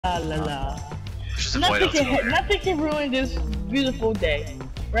La la la. Nothing Can ruin this beautiful day,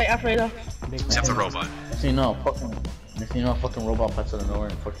 right, Alfredo? Except the robot. If you know a fucking robot pops out of nowhere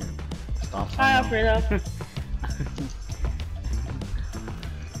and fucking stomps. Hi, Alfredo.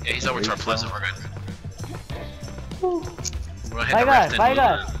 Yeah, he's over to our Pleasant. We're good. We're gonna hit Bye the guys, rift bye and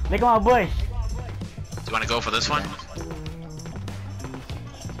guys. Look at my bush. Do you want to go for this one?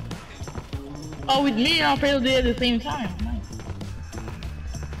 Oh, with me and Alfredo did at the same time. Nice.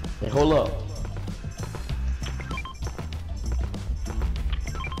 Hey, hold up.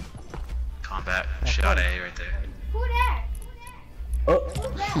 Combat. Shot A right there. Who that? Oh.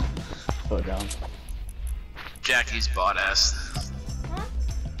 Throw it down. Jackie's bot ass.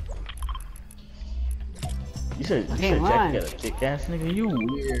 You said Jackie got a kick ass nigga. You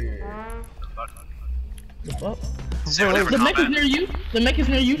weird. The fuck? Is there whatever The mech is combat? near you? The mech is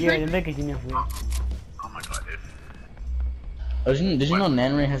near you, Yeah, Freak? the mech is in there for you. Oh my god, dude. Oh, did you know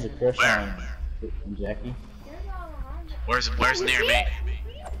Nanray has a crush Where? on Jackie? Where's near me?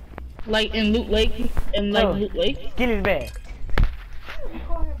 Like in Loot Lake? In like Oh. Loot Lake? Kill his bag.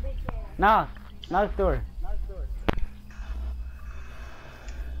 Nah, not the door.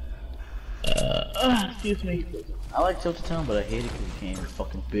 Excuse me. I like Tilted Town, but I hate it because you can't even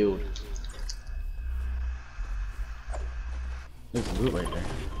fucking build. There's a loot right there.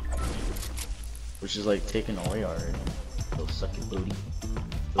 Which is like taken away already. Go suck your booty.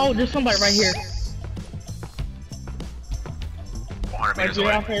 Oh, there's somebody right here. 400 Right meters here,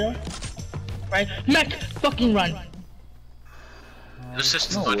 away. Alfredo. Right? Mech! Fucking run! The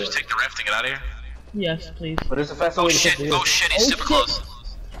system No will way. just take the rift and get out of here. Yes, please. But there's a faster Oh way to shit, get oh shit, he's Oh, super shit. close.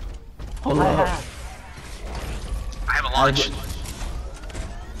 Hold up. I haven't launched.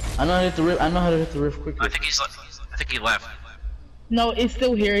 I know how to hit the rift. I know how to hit the rift quickly. I think he's left. I think he left. No, it's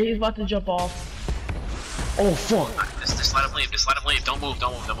still here. He's about to jump off. Oh fuck! Just let him leave. Just let him leave. Don't move.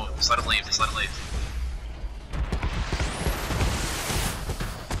 Don't move. Don't move. Just let him leave. Just let him leave.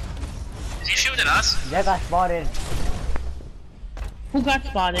 Is he shooting at us? That got spotted. Who got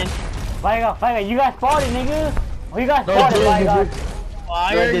spotted? Fire guy, you got spotted, nigga. Oh, you got No, spotted, dude, fire guy.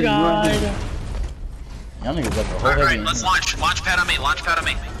 Fire didn't, God. Y'all niggas got the whole Alright, heavy. let's launch. Launch pad on me. Launch pad on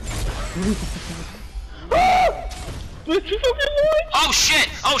me. What you fucking doing? Oh shit!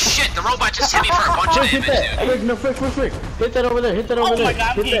 Oh shit! The robot just hit me for a bunch of Hit damage, that! dude. Frick, no, frick! Hit that over there! Hit that over there! my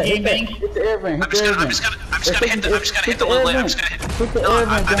God, Hit that! Hit that! gangbang. Hit the airbang! Hit the I'm airbang! just gonna hit the loot. I'm just gonna hit. Hit the No,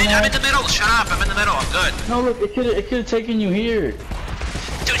 airbang! I'm in the middle. Shut up! I'm in the middle. I'm good. No, look, it could have taken you here.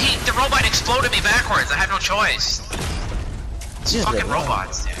 Dude, the robot exploded me backwards. I had no choice. It's Yes, fucking they are.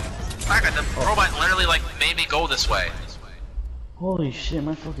 robots, dude. The robot literally like made me go this way. Holy shit,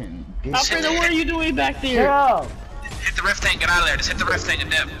 my fucking bitch. Alfredo, what are you doing back Shut there? up. Hit the rift thing. Get out of there. Just hit the rift thing and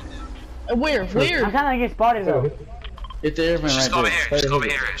dip. Where? I'm Where? trying to get spotted though. Hit the airbang Just right go over there. here. Try Just to go over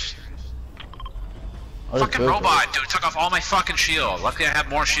hit here, it. Ish. Oh, that's Fucking good, robot, dude. Took off all my fucking shield. Luckily I have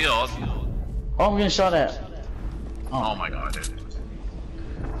more shield. though. Oh, I'm getting shot at. Oh my god, dude.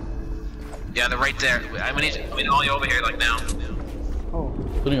 Yeah, they're right there. I need all you over here, like now. Oh.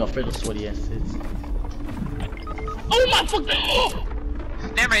 Putting off Fredo's sweaty ass tits. Oh my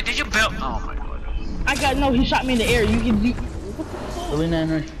fucking! Never mind, did you build? Oh my god. I got no. He shot me in the air. You. Really,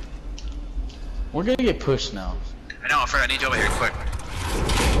 Nanry? We're gonna get pushed now. I know, Fred. I need you over here quick.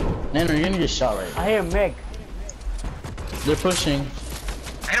 Nanry, you're gonna get shot right now. I hear mech. They're pushing.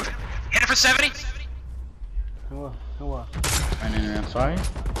 Hit him for 70. Hit Oh. Alright, Nanry, I'm sorry.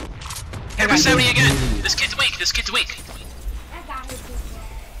 him for 70 again. This kid's weak. This kid's weak. I got his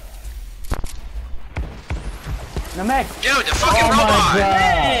The mech. Dude, the fucking Oh my robot. God.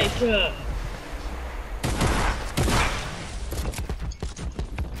 Heck.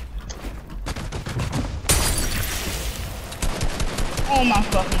 Oh my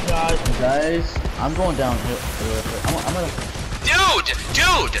fucking God. Guys, I'm going downhill. I'm gonna.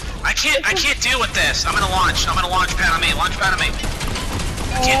 Dude, I can't deal with this. I'm gonna launch pad on me. Launch pad on me.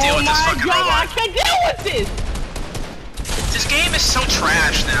 I can't deal with this fucking God, I robot. can't deal with this. This game is so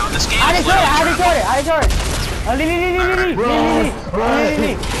trash now. This game I is destroyed literally it, I trash. destroyed it. Oh, leave.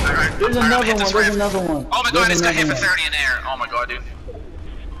 Alright, There's alright, another hit one. this There's rift. another one. Oh my god, There's this guy hit for another 30 in air. Oh my god, dude.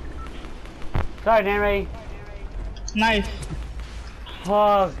 Sorry, Nanray. Nice.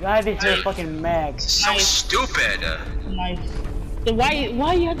 Fuck, I think you're Dude. fucking mech. So Nice. stupid. Nice. Then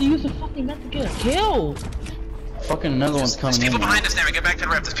why you have to use the fucking mech to get a kill? Fucking another one's There's coming people in. behind us there. Get back to the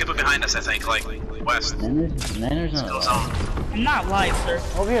rift. There's people behind us, I think, like west. Nanner's not Still alive. zone. I'm not lying, sir.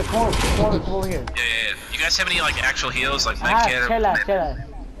 Over here, come over here. Yeah. You guys have any like actual heals, like Ah, med kit? chill out.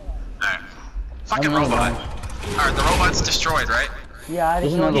 Alright. Fucking I don't know, robot. man. Alright, the robot's destroyed, right? Yeah, I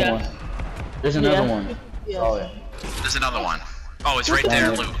There's destroyed another it. one. There's another one. Yeah. Oh yeah. There's another one. Oh, it's right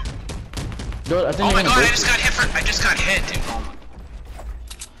there, Luke. Dude, I think Oh my god, I break just got hit I just got hit, dude.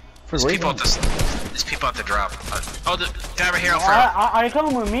 There's where people you at this. There's people at the drop. Oh, the guy right here, Alfredo. Are you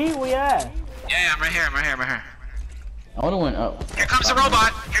coming with me? Where you at? Yeah, I'm right here, I'm right here, I'm right here. I would've went up. Here comes the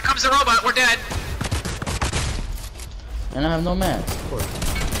robot! Here comes the robot! We're dead! And I have no mats, of course.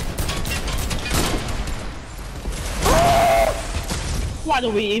 Why do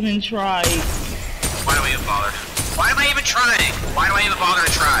we even try? Why do we even bother? Why am I even trying? Why do I even bother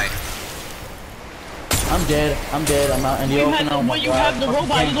to try? I'm dead, I'm out in the You open. have, Oh my when you god. have the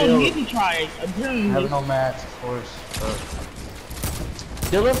robot, you don't need to try. Apparently. I have no mats, of course.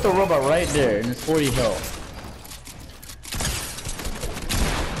 They left the robot right there, and it's 40 health.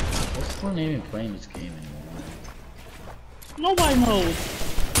 What's the point of even playing this game anymore? Nobody knows.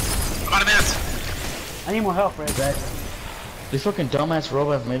 I'm out of mats. I need more help, Red. Exactly. These fucking dumbass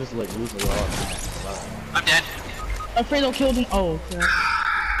robots made us like lose a lot. I'm dead. Alfredo killed him. Oh, okay.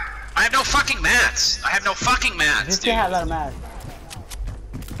 I have no fucking mats. I have no fucking mats, This dude. guy had a lot of mats.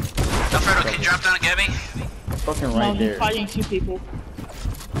 Alfredo, can you drop down and get me? Fucking No, right he's there. fighting two people.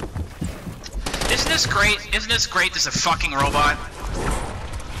 Isn't this great? Isn't this great? There's a fucking robot.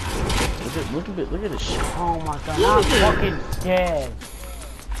 Look at this shit. Oh my god, I'm fucking dead.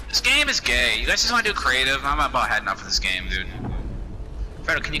 This game is gay. You guys just want to do creative? I'm about had enough of this game, dude.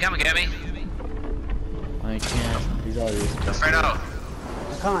 Alfredo, can you come and get me? I can't. He's already. Alfredo.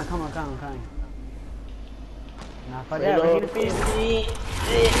 Come on. Nah, fuck that, we're gonna finish.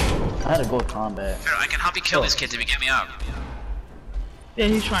 I had to go combat. Alfredo, I can help you kill these kids if you get me up. Yeah,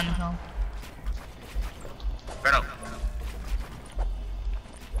 he's trying to help. Alfredo.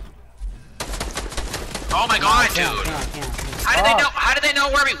 Oh my god, dude. How did they know? How did they know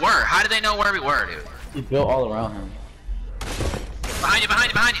where we were? How did they know where we were, dude? He built all around him. Behind you, behind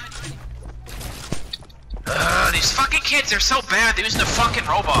you, behind you. These fucking kids, they're so bad. They're using the fucking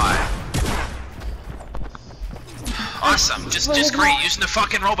robot. Awesome, just great. Using the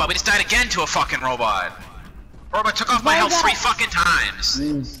fucking robot. We just died again to a fucking robot. Robot took off my health 3 fucking times.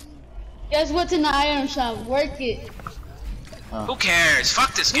 Guess what's in the iron shop? Work it. Who cares?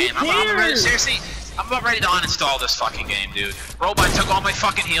 Fuck this game. I'm ready. Seriously, I'm about ready to uninstall this fucking game, dude. Robot took all my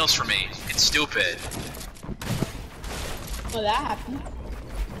fucking heals from me. It's stupid. Well, that happened.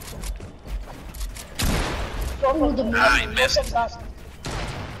 I missed it.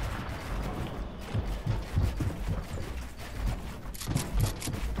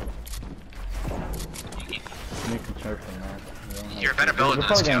 Making sure from that. You're better building than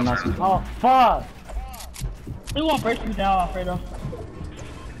this kid. Oh, fuck! We won't break you down, Alfredo.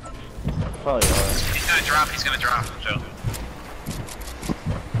 Probably are. He's gonna drop. He's gonna drop. So.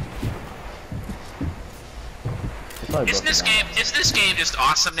 Isn't this game just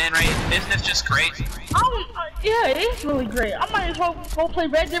awesome, man? Right? Isn't this just great? Yeah, it is really great. I might as well go play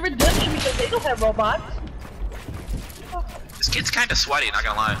Red Dead Redemption because they don't have robots. This kid's kind of sweaty. Not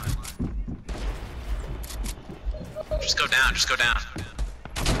gonna lie. Just go down. Just go down.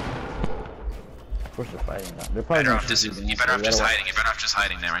 Of course they're fighting now. They're probably Better off just. You better off just hiding. You better off just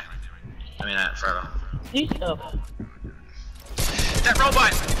hiding there, right? I mean, Frodo. That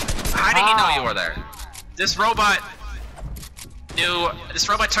robot. How did he know you were there? This robot knew. This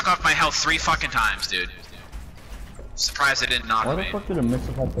robot took off my health 3 fucking times, dude. Surprised it didn't knock me. Why the fuck did a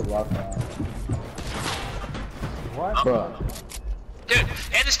missile have to lock down? What? Bruh. Dude,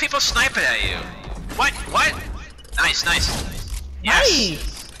 and there's people sniping at you. What? What? Nice, nice. Yes.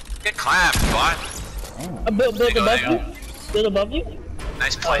 Nice. Good clap, bot. Build above you. Build above you.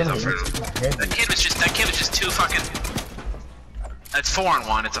 Nice plays, Alfredo. That kid was just too fucking. That's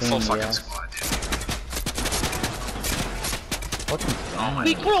 4-on-1. It's a full fucking squad, dude. Oh my.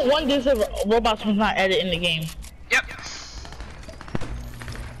 We couldn't one this if robots was not added in the game. Yep.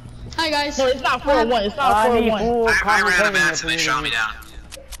 Hi guys. So it's not 4-1. It's not 4-1. I ran out of mats and they shot me down.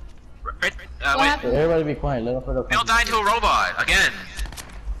 Wait. Everybody be quiet. Let them We all died to a robot again.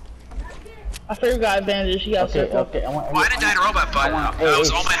 I figured got advantage. He got circle. Okay. Well, I didn't die to a robot, but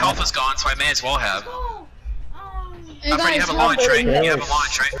all my health was gone, so I may as well have. Hey Alfredo, you guys, have a launch, right? You have a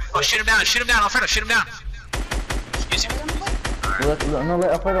launch, right? Oh, shoot him down, Alfredo, shoot him down. Excuse me. No,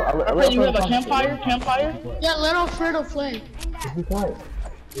 let Alfredo. Alfredo, you have a campfire? Campfire? yeah, let Alfredo play. Just be quiet.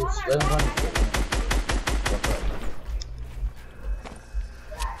 Just let him run.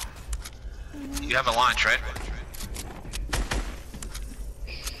 You have a launch, right?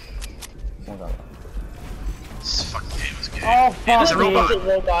 This fucking game is gay. Oh, fuck There's a me.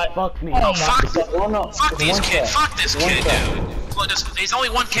 robot. Fuck me. Oh, fuck. Oh, no. Fuck these kids. Fuck this kid, dude. Well, there's only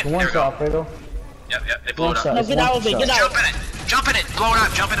one kid. There One we shot, go. Alfredo. Yep, they blew it up. No, get out of it. Get Jump out. in it. Jump in it. Blow it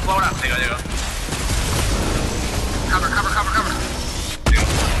up. Jump in and blow it up. There you go. Cover.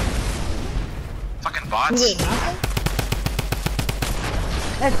 bots.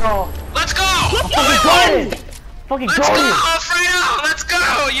 Let's go. Let's go! Fucking golden. Fucking Let's go, golden. Alfredo! Let's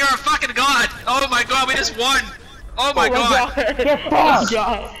go! You're a fucking god! Oh my god, we just won! Oh my god! Get fucked.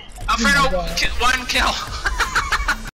 God. Alfredo, one kill!